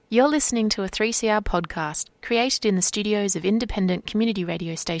You're listening to a 3CR podcast created in the studios of independent community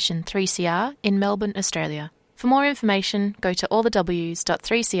radio station 3CR in Melbourne, Australia. For more information, go to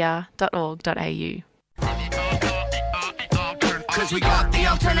allthews.3cr.org.au. Cause we got the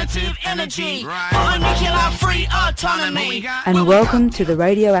alternative energy, nuclear free autonomy. And welcome to The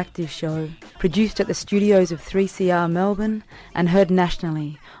Radioactive Show, produced at the studios of 3CR Melbourne and heard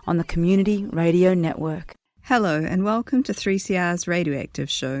nationally on the Community Radio Network. Hello and welcome to 3CR's Radioactive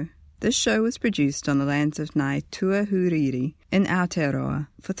Show. This show was produced on the lands of Ngāi Tuahuriri in Aotearoa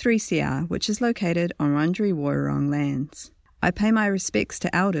for 3CR, which is located on Wurundjeri Woiwurrung lands. I pay my respects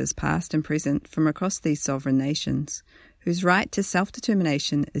to elders past and present from across these sovereign nations, whose right to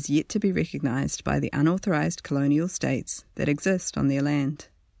self-determination is yet to be recognised by the unauthorised colonial states that exist on their land.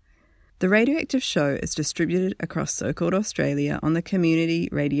 The Radioactive Show is distributed across so-called Australia on the Community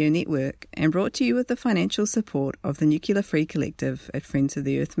Radio Network and brought to you with the financial support of the Nuclear Free Collective at Friends of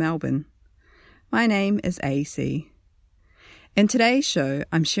the Earth Melbourne. My name is AC. In today's show,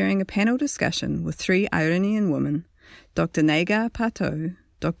 I'm sharing a panel discussion with three Iranian women, Dr. Negar Patou,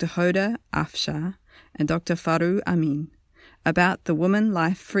 Dr. Hoda Afshar, and Dr. Farooq Amin, about the Women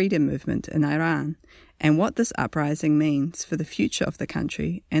Life Freedom Movement in Iran and what this uprising means for the future of the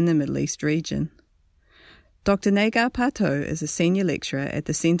country and the Middle East region. Dr. Negar Patou is a senior lecturer at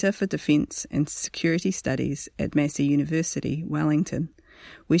the Centre for Defence and Security Studies at Massey University, Wellington,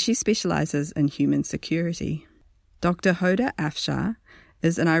 where she specialises in human security. Dr. Hoda Afshar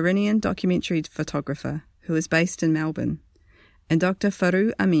is an Iranian documentary photographer who is based in Melbourne, and Dr.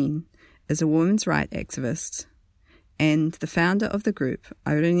 Farooq Amin is a women's rights activist and the founder of the group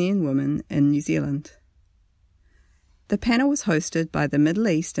Iranian Women in New Zealand. The panel was hosted by the Middle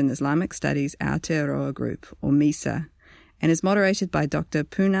East and Islamic Studies Aotearoa Group, or MISA, and is moderated by Dr.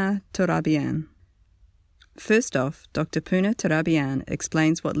 Poonah Torabian. First off, Dr. Poonah Torabian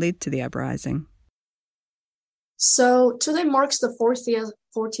explains what led to the uprising. So today marks the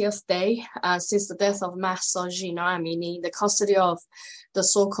 40th day since the death of Mahsa Jina Amini in the custody of the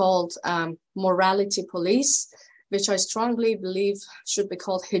so-called morality police, which I strongly believe should be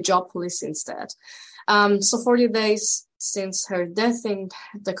called hijab police instead. So 40 days since her death in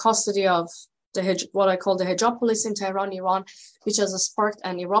the custody of what I call the hijab police in Tehran, Iran, which has sparked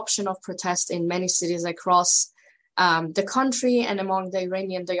an eruption of protest in many cities across the country and among the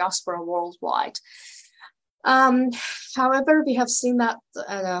Iranian diaspora worldwide. However, we have seen that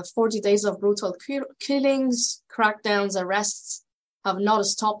 40 days of brutal killings, crackdowns, arrests have not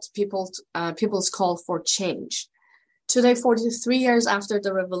stopped people's call for change. Today, 43 years after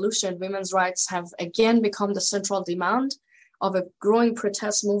the revolution, women's rights have again become the central demand of a growing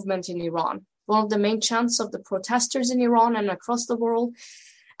protest movement in Iran. One of the main chants of the protesters in Iran and across the world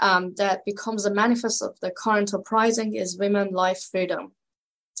that becomes a manifest of the current uprising is women, life, freedom.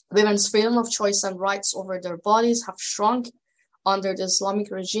 Women's freedom of choice and rights over their bodies have shrunk under the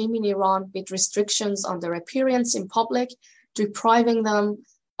Islamic regime in Iran, with restrictions on their appearance in public, depriving them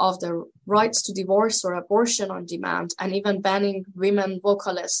of their rights to divorce or abortion on demand, and even banning women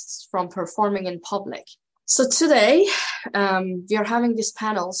vocalists from performing in public. So today, we are having this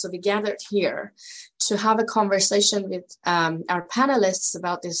panel, so we gathered here to have a conversation with our panelists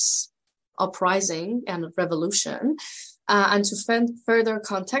about this uprising and revolution, and to further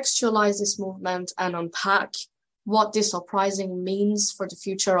contextualize this movement and unpack what this uprising means for the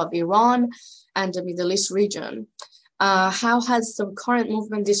future of Iran and the Middle East region. How has the current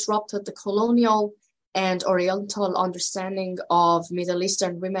movement disrupted the colonial and Oriental understanding of Middle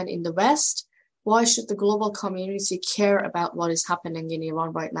Eastern women in the West? Why should the global community care about what is happening in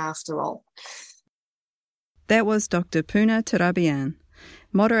Iran right now, after all? That was Dr. Poonah Torabian,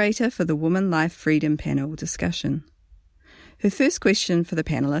 moderator for the Women Life Freedom panel discussion. Her first question for the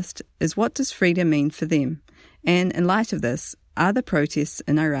panellists is, what does freedom mean for them? And in light of this, are the protests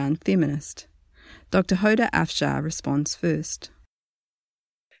in Iran feminist? Dr. Hoda Afshar responds first.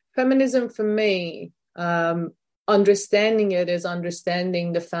 Feminism for me, understanding it is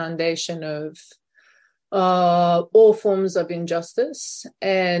understanding the foundation of all forms of injustice.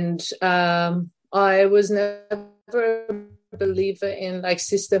 And I was never a believer in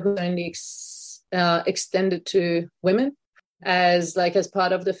sisterhood only extended to women as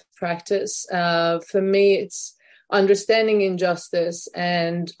part of the practice. For me, it's understanding injustice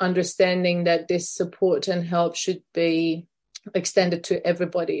and understanding that this support and help should be extended to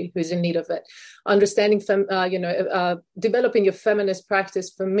everybody who's in need of it. Understanding, developing a feminist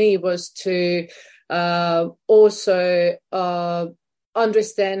practice for me was to also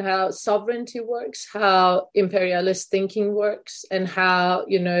understand how sovereignty works, how imperialist thinking works, and how,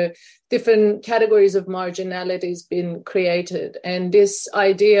 different categories of marginality has been created. And this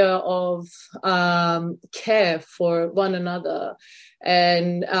idea of care for one another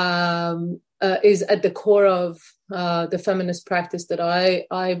and is at the core of the feminist practice that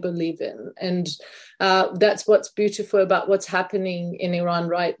I believe in. And that's what's beautiful about what's happening in Iran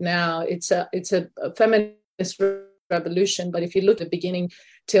right now. It's a feminist revolution, but if you look at the beginning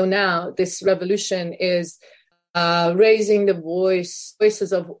till now, this revolution is raising the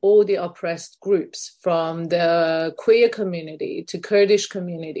voices of all the oppressed groups, from the queer community to Kurdish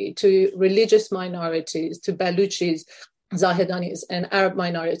community to religious minorities to Baluchis, Zahedanis, and Arab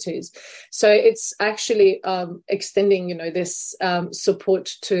minorities. So it's actually extending, this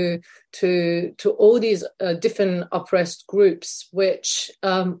support to all these different oppressed groups, which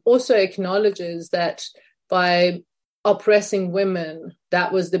also acknowledges that by oppressing women,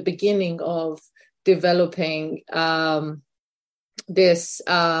 that was the beginning of developing this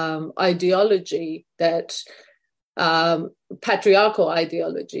ideology, that patriarchal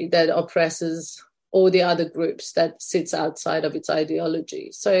ideology that oppresses all the other groups, that sits outside of its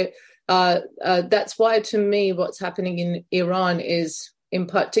ideology. So that's why, to me, what's happening in Iran is in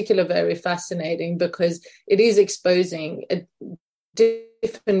particular very fascinating, because it is exposing a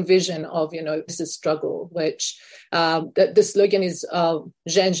different vision of, this is struggle, which the slogan is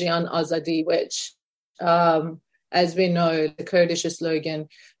Janjian Azadi, which, as we know, the Kurdish slogan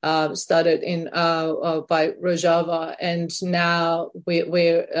started by Rojava, and now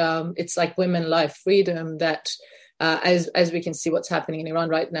we're it's like women, life, freedom. That as we can see what's happening in Iran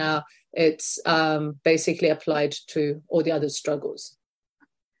right now, it's basically applied to all the other struggles.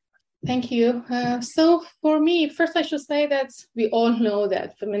 Thank you. So for me, first I should say that we all know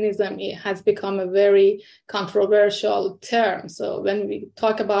that feminism has become a very controversial term. So when we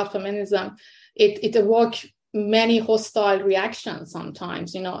talk about feminism, it evokes many hostile reactions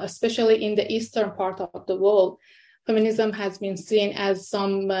sometimes, especially in the eastern part of the world. Feminism has been seen as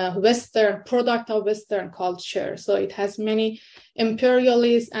some product of Western culture. So it has many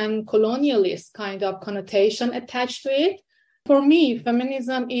imperialist and colonialist kind of connotation attached to it. For me,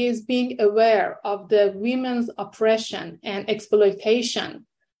 feminism is being aware of the women's oppression and exploitation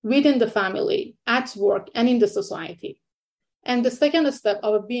within the family, at work, and in the society. And the second step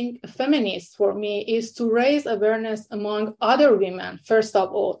of being a feminist for me is to raise awareness among other women, first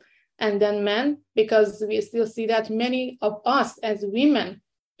of all, and then men, because we still see that many of us as women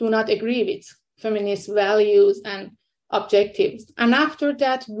do not agree with feminist values and objectives. And after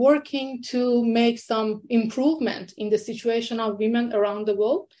that, working to make some improvement in the situation of women around the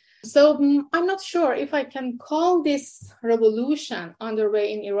world. So I'm not sure if I can call this revolution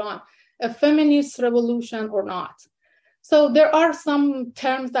underway in Iran a feminist revolution or not. So there are some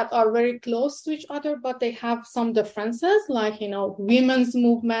terms that are very close to each other, but they have some differences, like, women's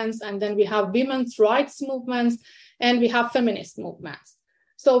movements, and then we have women's rights movements, and we have feminist movements.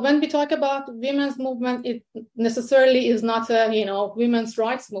 So when we talk about women's movement, it necessarily is not a, women's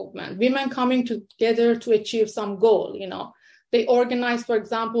rights movement. Women coming together to achieve some goal, They organize, for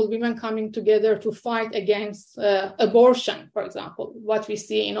example, women coming together to fight against abortion, for example, what we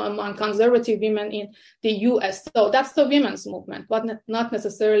see, among conservative women in the US. So that's the women's movement, but not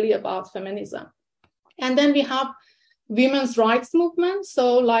necessarily about feminism. And then we have women's rights movement.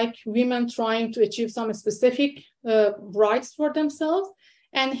 So like women trying to achieve some specific rights for themselves.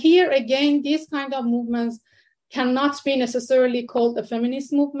 And here again, these kind of movements cannot be necessarily called a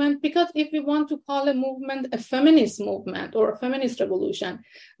feminist movement, because if we want to call a movement a feminist movement or a feminist revolution,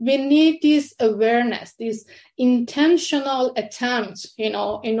 we need this awareness, this intentional attempt,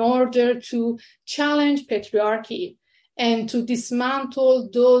 in order to challenge patriarchy and to dismantle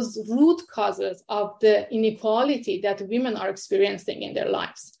those root causes of the inequality that women are experiencing in their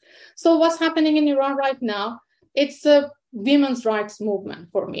lives. So what's happening in Iran right now, it's a women's rights movement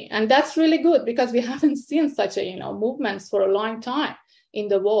for me. And that's really good, because we haven't seen such a, movements for a long time in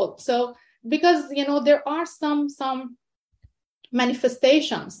the world. So because, there are some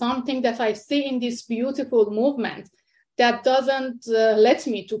manifestations, something that I see in this beautiful movement that doesn't let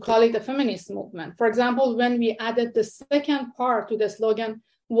me to call it a feminist movement. For example, when we added the second part to the slogan,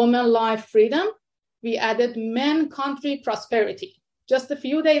 Women, Life, Freedom, we added Men, Country, Prosperity. Just a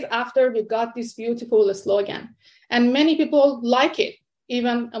few days after we got this beautiful slogan. And many people like it,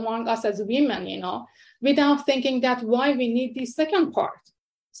 even among us as women, without thinking that why we need the second part.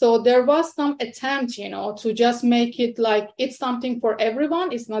 So there was some attempt, to just make it like it's something for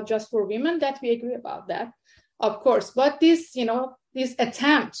everyone. It's not just for women, that we agree about that, of course. But this, this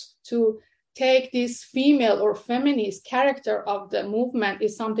attempt to take this female or feminist character of the movement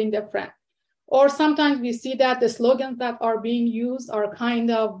is something different. Or sometimes we see that the slogans that are being used are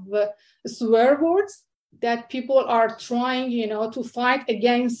kind of swear words that people are trying, to fight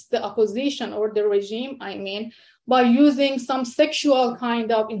against the opposition or the regime, by using some sexual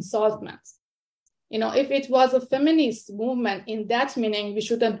kind of insultments. If it was a feminist movement in that meaning, we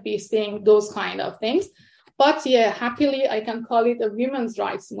shouldn't be saying those kind of things. But happily, I can call it a women's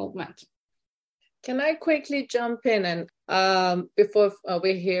rights movement. Can I quickly jump in and before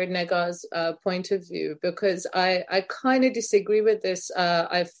we hear Negar's point of view, because I kind of disagree with this.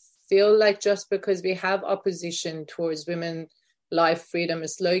 I feel like just because we have opposition towards women, life, freedom, a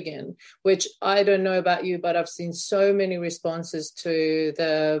slogan, which I don't know about you, but I've seen so many responses to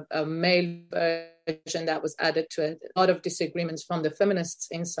the male version that was added to it, a lot of disagreements from the feminists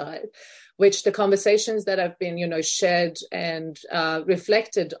inside, which the conversations that have been, shared and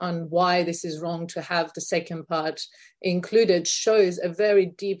reflected on why this is wrong to have the second part included shows a very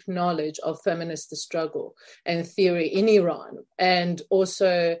deep knowledge of feminist struggle and theory in Iran, and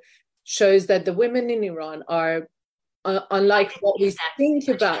also shows that the women in Iran are unlike what we think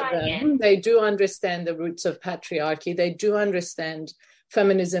about them. They do understand the roots of patriarchy. They do understand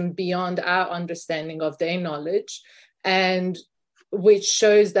feminism beyond our understanding of their knowledge, and which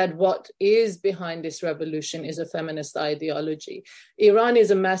shows that what is behind this revolution is a feminist ideology. Iran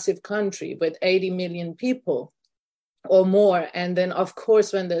is a massive country with 80 million people or more. And then, of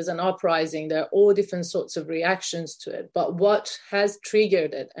course, when there's an uprising, there are all different sorts of reactions to it. But what has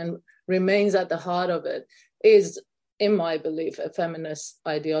triggered it and remains at the heart of it is, in my belief, a feminist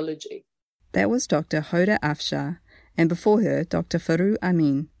ideology. That was Dr. Hoda Afshar, and before her, Dr. Faru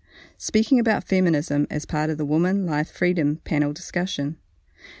Amin, speaking about feminism as part of the Woman, Life, Freedom panel discussion.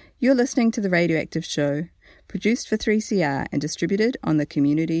 You're listening to The Radioactive Show, produced for 3CR and distributed on the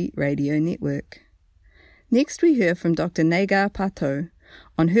Community Radio Network. Next we hear from Dr. Negar Pato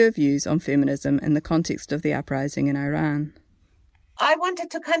on her views on feminism in the context of the uprising in Iran. I wanted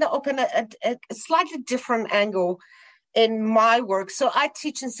to kind of open a slightly different angle in my work. So I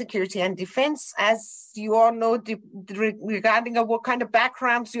teach in security and defense. As you all know, regarding what kind of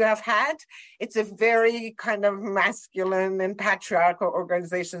backgrounds you have had, it's a very kind of masculine and patriarchal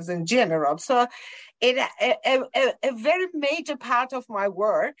organizations in general. So a very major part of my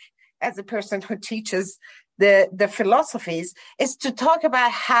work as a person who teaches the philosophies is to talk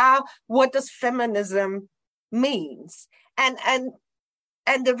about what does feminism means.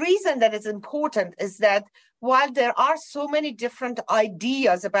 And the reason that it's important is that while there are so many different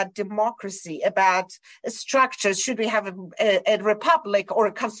ideas about democracy, about structures, should we have a republic or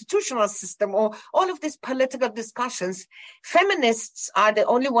a constitutional system, or all of these political discussions, feminists are the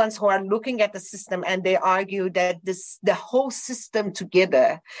only ones who are looking at the system, and they argue that the whole system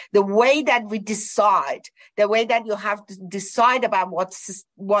together, the way that we decide, the way that you have to decide about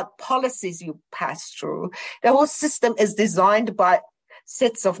what policies you pass through, the whole system is designed by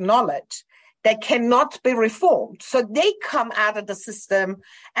sets of knowledge that cannot be reformed. So they come out of the system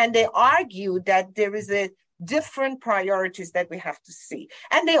and they argue that there is a different priorities that we have to see.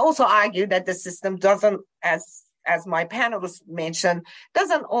 And they also argue that the system doesn't, as my panelists mentioned,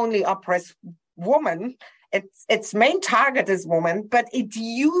 doesn't only oppress women. Its main target is women, but it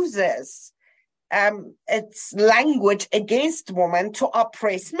uses its language against women to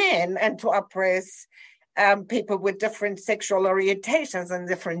oppress men and to oppress people with different sexual orientations and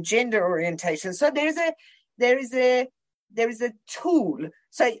different gender orientations. So there is a tool.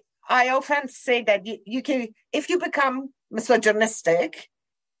 So I often say that you can, if you become misogynistic,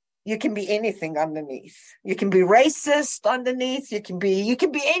 you can be anything underneath. You can be racist underneath. You can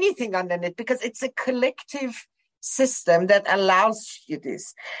be anything underneath, because it's a collective system that allows you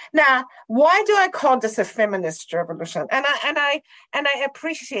this. Now, why do I call this a feminist revolution? And I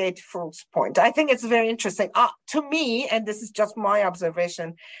appreciate Fruit's point. I think it's very interesting. To me, and this is just my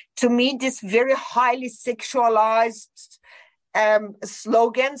observation, to me, this very highly sexualized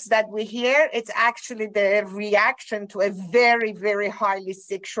slogans that we hear, it's actually the reaction to a very, very highly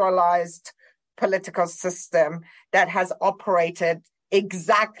sexualized political system that has operated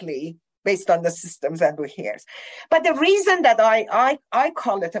exactly based on the systems that we hear. But the reason that I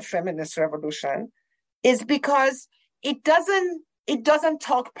call it a feminist revolution is because it doesn't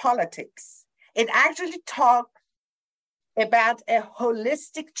talk politics. It actually talks about a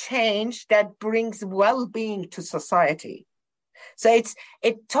holistic change that brings well-being to society. So it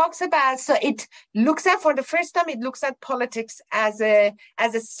looks at, for the first time, it looks at politics as a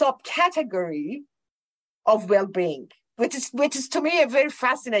subcategory of well-being. which is to me a very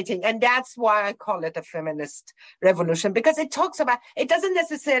fascinating, and that's why I call it a feminist revolution, because it talks about, it doesn't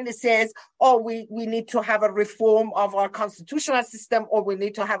necessarily says, oh, we need to have a reform of our constitutional system, or we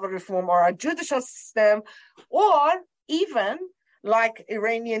need to have a reform of our judicial system, or even like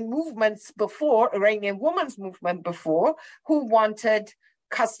Iranian movements before, Iranian women's movement before, who wanted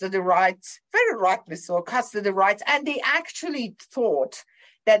custody rights, very rightly so, custody rights, and they actually thought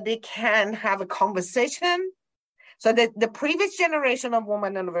that they can have a conversation. So that the previous generation of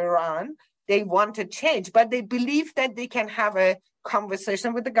women in Iran, they wanted change, but they believed that they can have a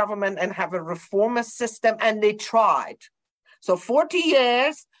conversation with the government and have a reformist system, and they tried. So 40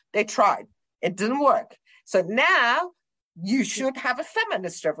 years, they tried. It didn't work. So now you should have a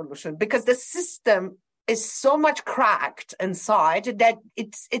feminist revolution, because the system is so much cracked inside that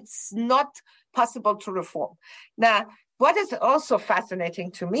it's not possible to reform. Now, what is also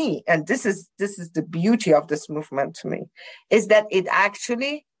fascinating to me, and this is the beauty of this movement to me, is that it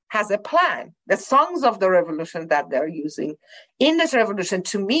actually has a plan. The songs of the revolution that they're using in this revolution,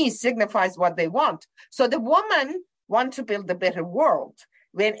 to me, signifies what they want. So the women want to build a better world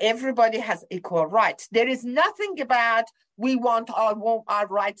when everybody has equal rights. There is nothing about we want our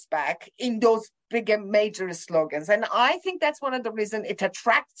rights back in those bigger major slogans. And I think that's one of the reasons it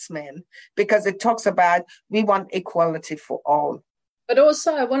attracts men, because it talks about we want equality for all. But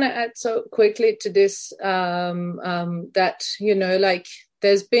also I want to add so quickly to this that, you know, like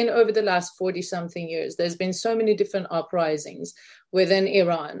there's been over the last 40 something years, there's been so many different uprisings within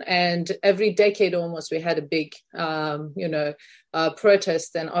Iran. And every decade almost we had a big,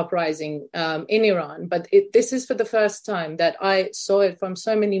 protest and uprising in Iran. But this is for the first time that I saw it from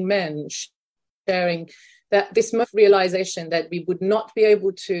so many men sharing that this realization that we would not be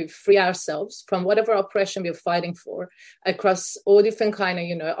able to free ourselves from whatever oppression we're fighting for across all different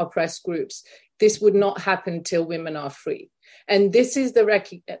kind of, oppressed groups. This would not happen till women are free. And this is the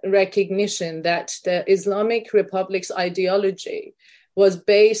recognition that the Islamic Republic's ideology was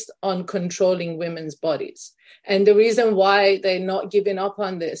based on controlling women's bodies. And the reason why they're not giving up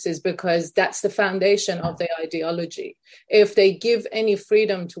on this is because that's the foundation of their ideology. If they give any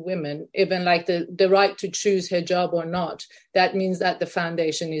freedom to women, even like the right to choose hijab or not, that means that the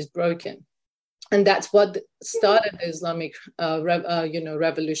foundation is broken. And that's what started the Islamic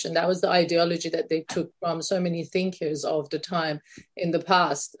revolution. That was the ideology that they took from so many thinkers of the time in the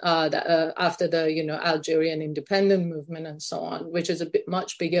past, after the Algerian independent movement and so on, which is a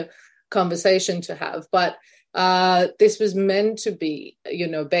much bigger conversation to have. But this was meant to be,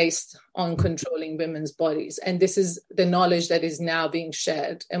 based on controlling women's bodies. And this is the knowledge that is now being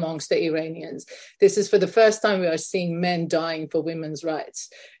shared amongst the Iranians. This is for the first time we are seeing men dying for women's rights.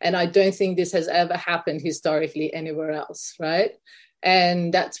 And I don't think this has ever happened historically anywhere else, right?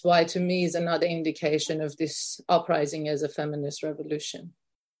 And that's why, to me, is another indication of this uprising as a feminist revolution.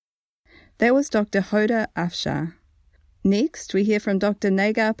 That was Dr. Hoda Afshar. Next, we hear from Dr.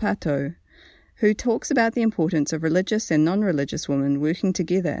 Negar Pato, who talks about the importance of religious and non-religious women working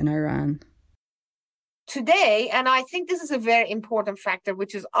together in Iran. Today, and I think this is a very important factor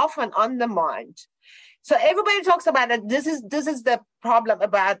which is often undermined. So everybody talks about it. This is the problem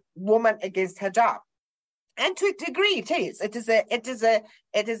about women against hijab. And to a degree it is. It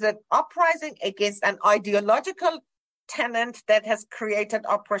is an uprising against an ideological tenant that has created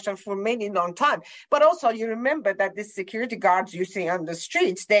oppression for many long time. But also you remember that the security guards you see on the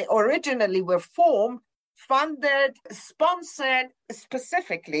streets, they originally were formed, funded, sponsored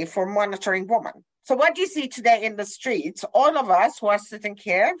specifically for monitoring women. So what you see today in the streets, all of us who are sitting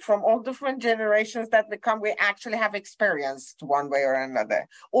here from all different generations that become, we actually have experienced one way or another,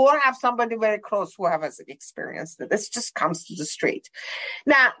 or have somebody very close who has experienced it. This just comes to the street.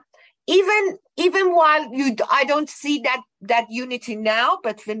 Now, even while I don't see that unity now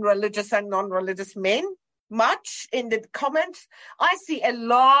between religious and non-religious men much in the comments, I see a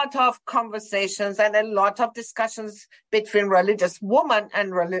lot of conversations and a lot of discussions between religious women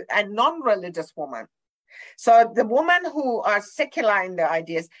and non-religious women. So the women who are secular in their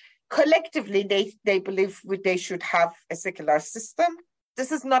ideas, collectively they believe they should have a secular system.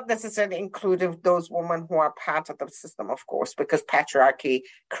 This is not necessarily inclusive of those women who are part of the system, of course, because patriarchy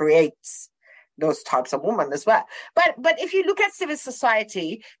creates those types of women as well. But if you look at civil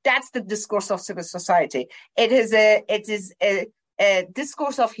society, that's the discourse of civil society. It is a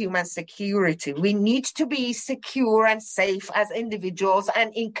discourse of human security. We need to be secure and safe as individuals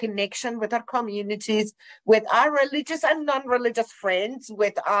and in connection with our communities, with our religious and non-religious friends,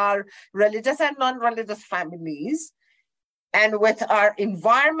 with our religious and non-religious families, and with our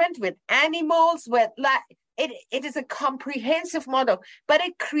environment, with animals, it is a comprehensive model, but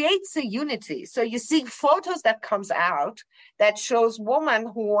it creates a unity. So you see photos that comes out that shows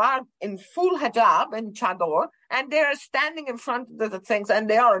women who are in full hijab and chador, and they're standing in front of the things, and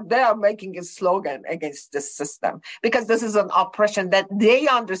they are making a slogan against this system, because this is an oppression that they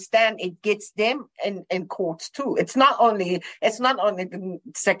understand. It gets them in courts too. It's not only the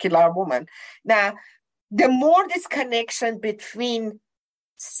secular woman. Now, the more this connection between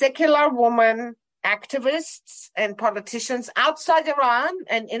secular women activists and politicians outside Iran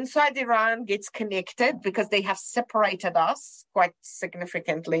and inside Iran gets connected, because they have separated us quite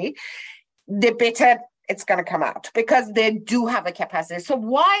significantly, the better it's going to come out, because they do have a capacity. So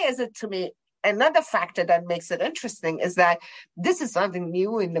why is it, to me, another factor that makes it interesting is that this is something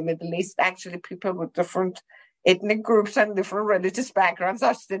new in the Middle East. Actually, people with different ethnic groups and different religious backgrounds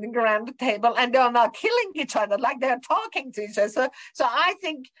are sitting around the table, and they're not killing each other, like they're talking to each other. So I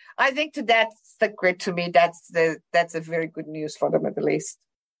think that's the great, to me, that's a very good news for the Middle East.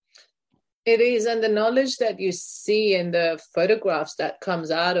 It is, and the knowledge that you see in the photographs that comes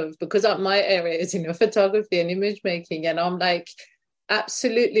out of, because my area is, photography and image making, and I'm like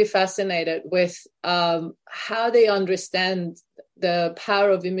absolutely fascinated with how they understand the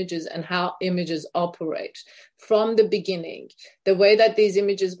power of images and how images operate from the beginning, the way that these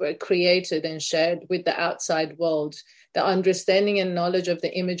images were created and shared with the outside world, the understanding and knowledge of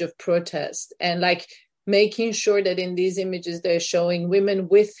the image of protest, and like making sure that in these images they're showing women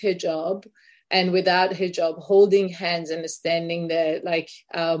with hijab and without hijab holding hands and standing there like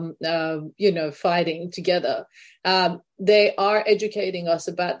fighting together. They are educating us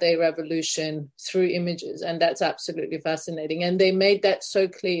about their revolution through images, and that's absolutely fascinating. And they made that so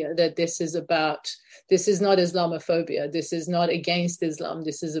clear that this is not Islamophobia, this is not against Islam,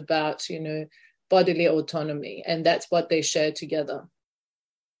 this is about bodily autonomy, and that's what they share together.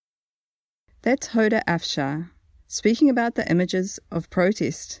 That's Hoda Afshar, speaking about the images of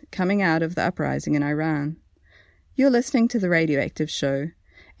protest coming out of the uprising in Iran. You're listening to The Radioactive Show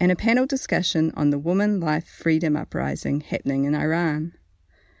and a panel discussion on the Woman Life Freedom Uprising happening in Iran.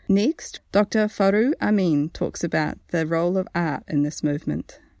 Next, Dr. Faru Amin talks about the role of art in this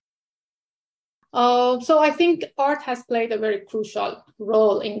movement. So I think art has played a very crucial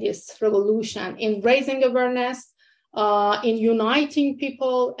role in this revolution, in raising awareness, in uniting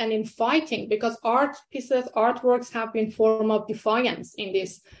people, and in fighting, because artworks have been form of defiance in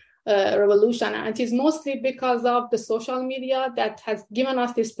this revolution. And it is mostly because of the social media that has given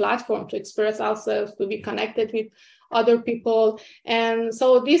us this platform to express ourselves, to be connected with other people. And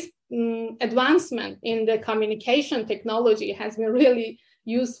so this advancement in the communication technology has been really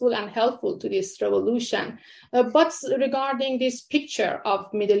useful and helpful to this revolution. But regarding this picture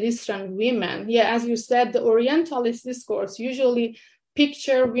of Middle Eastern women, as you said, the Orientalist discourse usually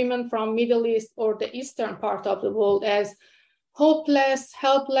picture women from Middle East or the Eastern part of the world as hopeless,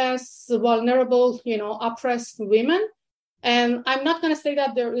 helpless, vulnerable, oppressed women. And I'm not going to say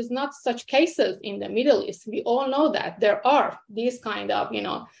that there is not such cases in the Middle East. We all know that there are these kind of,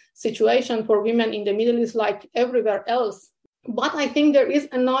 situation for women in the Middle East like everywhere else. But I think there is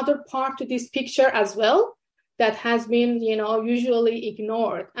another part to this picture as well that has been, usually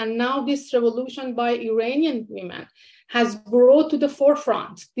ignored. And now this revolution by Iranian women has brought to the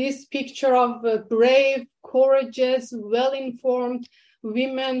forefront this picture of brave, courageous, well-informed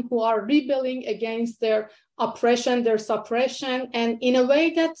women who are rebelling against their oppression, their suppression, and in a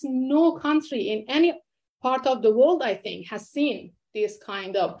way that no country in any part of the world, I think, has seen this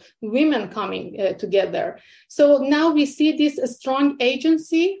kind of women coming together. So now we see this strong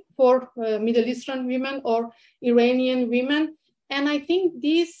agency for Middle Eastern women or Iranian women. And I think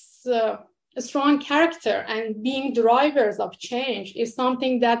this strong character and being drivers of change is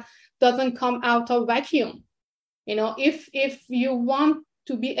something that doesn't come out of vacuum. If you want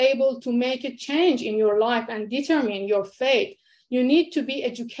to be able to make a change in your life and determine your fate, you need to be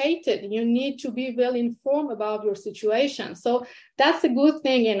educated. You need to be well informed about your situation. So that's a good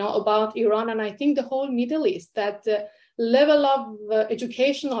thing, about Iran. And I think the whole Middle East, that the level of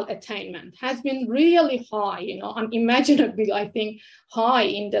educational attainment has been really high, unimaginably, I think, high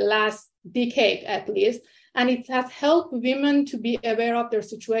in the last decade at least. And it has helped women to be aware of their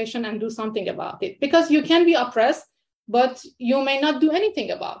situation and do something about it. Because you can be oppressed, but you may not do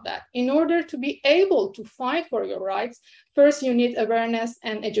anything about that. In order to be able to fight for your rights, first you need awareness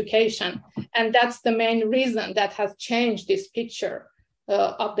and education. And that's the main reason that has changed this picture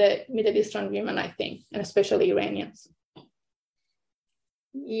of the Middle Eastern women, I think, and especially Iranians.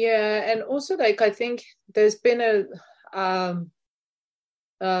 Yeah, and also I think there's been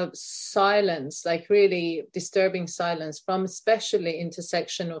silence, like really disturbing silence from especially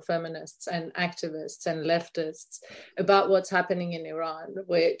intersectional feminists and activists and leftists about what's happening in Iran,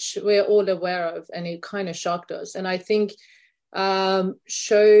 which we're all aware of, and it kind of shocked us. And I think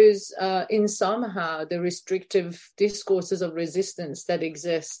shows in somehow the restrictive discourses of resistance that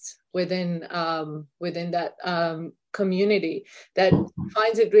exist within that community, that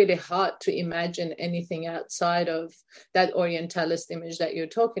finds it really hard to imagine anything outside of that Orientalist image that you're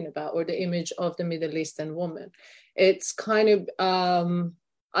talking about, or the image of the Middle Eastern woman. It's kind of,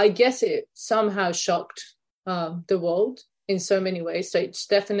 I guess it somehow shocked the world in so many ways. So it's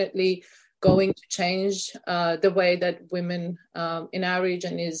definitely going to change the way that women in our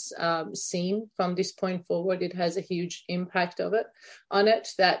region is seen from this point forward. It has a huge impact on it,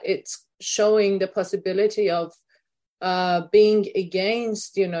 that it's showing the possibility of being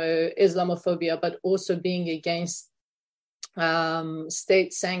against, Islamophobia, but also being against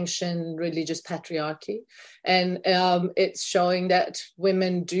state-sanctioned religious patriarchy. And it's showing that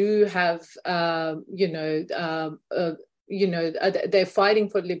women do have, they're fighting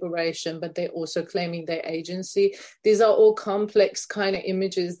for liberation, but they're also claiming their agency. These are all complex kind of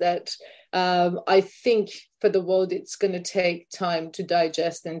images that I think for the world it's going to take time to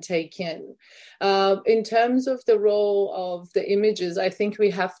digest and take in. In terms of the role of the images, I think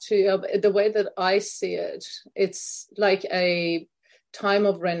we have to, the way that I see it, it's like a time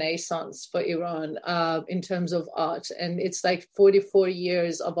of renaissance for Iran in terms of art. And it's like 44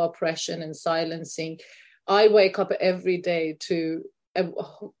 years of oppression and silencing. I wake up every day to a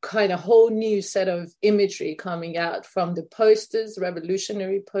kind of whole new set of imagery coming out, from the posters,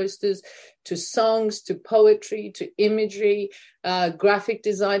 revolutionary posters, to songs, to poetry, to imagery, graphic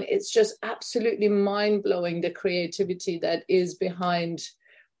design. It's just absolutely mind-blowing, the creativity that is behind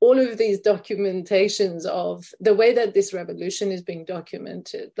all of these documentations of the way that this revolution is being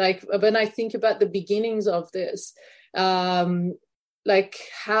documented. Like when I think about the beginnings of this, like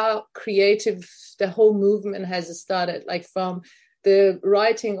how creative the whole movement has started, like from the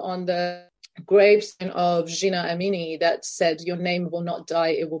writing on the gravestone of Jina Amini that said, "Your name will not die,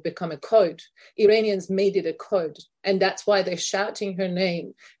 it will become a code." Iranians made it a code, and that's why they're shouting her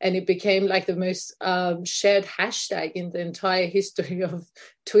name. And it became like the most shared hashtag in the entire history of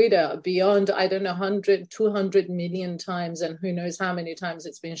Twitter, beyond, I don't know, 100, 200 million times, and who knows how many times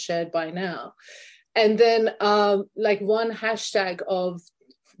it's been shared by now. And then like one hashtag of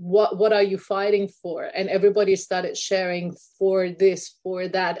what are you fighting for? And everybody started sharing for this, for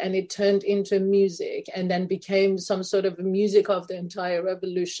that. And it turned into music, and then became some sort of music of the entire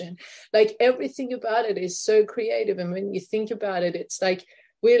revolution. Like everything about it is so creative. And when you think about it, it's like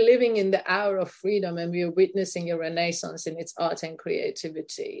we're living in the hour of freedom, and we are witnessing a renaissance in its art and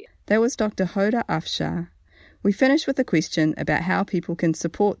creativity. That was Dr. Hoda Afshar. We finish with a question about how people can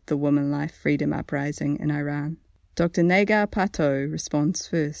support the Woman Life Freedom Uprising in Iran. Dr. Negar Pato responds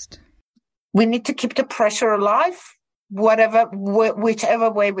first. We need to keep the pressure alive, whichever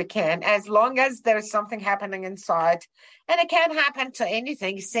way we can, as long as there's something happening inside. And it can happen to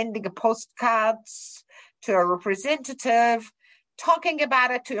anything, sending a postcards to a representative, talking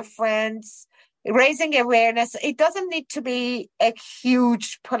about it to your friends, raising awareness. It doesn't need to be a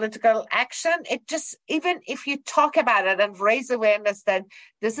huge political action. It just, even if you talk about it and raise awareness that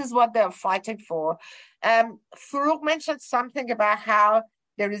this is what they're fighting for. Farouk mentioned something about how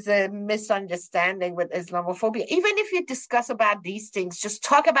there is a misunderstanding with Islamophobia. Even if you discuss about these things, just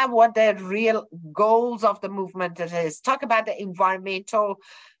talk about what the real goals of the movement is. Talk about the environmental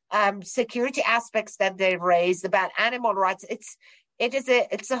security aspects that they raised, about animal rights. It's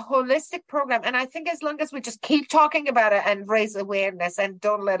a holistic program. And I think as long as we just keep talking about it and raise awareness and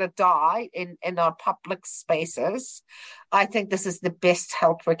don't let it die in our public spaces, I think this is the best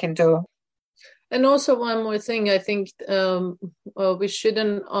help we can do. And also one more thing, I think we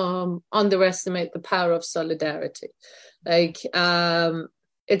shouldn't underestimate the power of solidarity. Like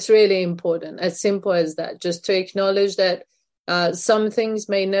it's really important, as simple as that, just to acknowledge that some things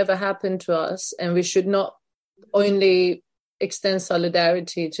may never happen to us, and we should not only extend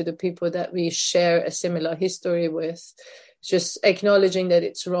solidarity to the people that we share a similar history with, just acknowledging that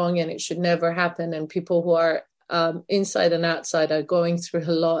it's wrong and it should never happen, and people who are inside and outside are going through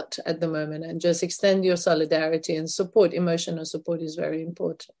a lot at the moment, and just extend your solidarity and support. Emotional support is very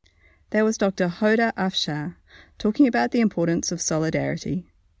important. That was Dr. Hoda Afshar talking about the importance of solidarity.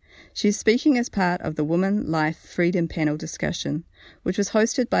 She's speaking as part of the Woman Life Freedom Panel discussion, which was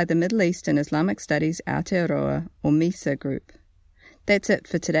hosted by the Middle East and Islamic Studies Aotearoa, or MISA group. That's it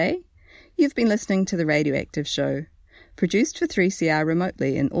for today. You've been listening to The Radioactive Show, produced for 3CR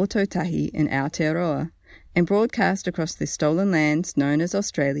remotely in Ōtautahi in Aotearoa, and broadcast across the stolen lands known as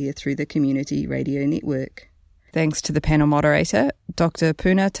Australia through the Community Radio Network. Thanks to the panel moderator, Dr.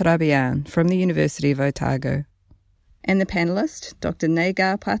 Puna Tarabian from the University of Otago, and the panellists, Dr.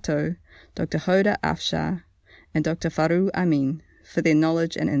 Negar Pato, Dr. Hoda Afshar, and Dr. Faru Amin, for their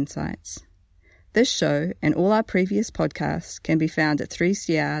knowledge and insights. This show and all our previous podcasts can be found at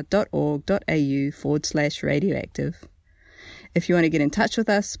 3cr.org.au/radioactive. If you want to get in touch with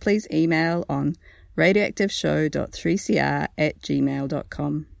us, please email on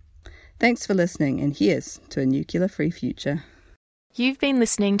radioactiveshow.3cr@gmail.com. Thanks for listening, and here's to a nuclear-free future. You've been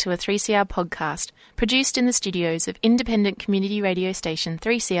listening to a 3CR podcast produced in the studios of independent community radio station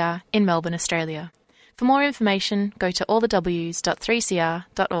 3CR in Melbourne, Australia. For more information, go to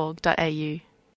allthews.3cr.org.au.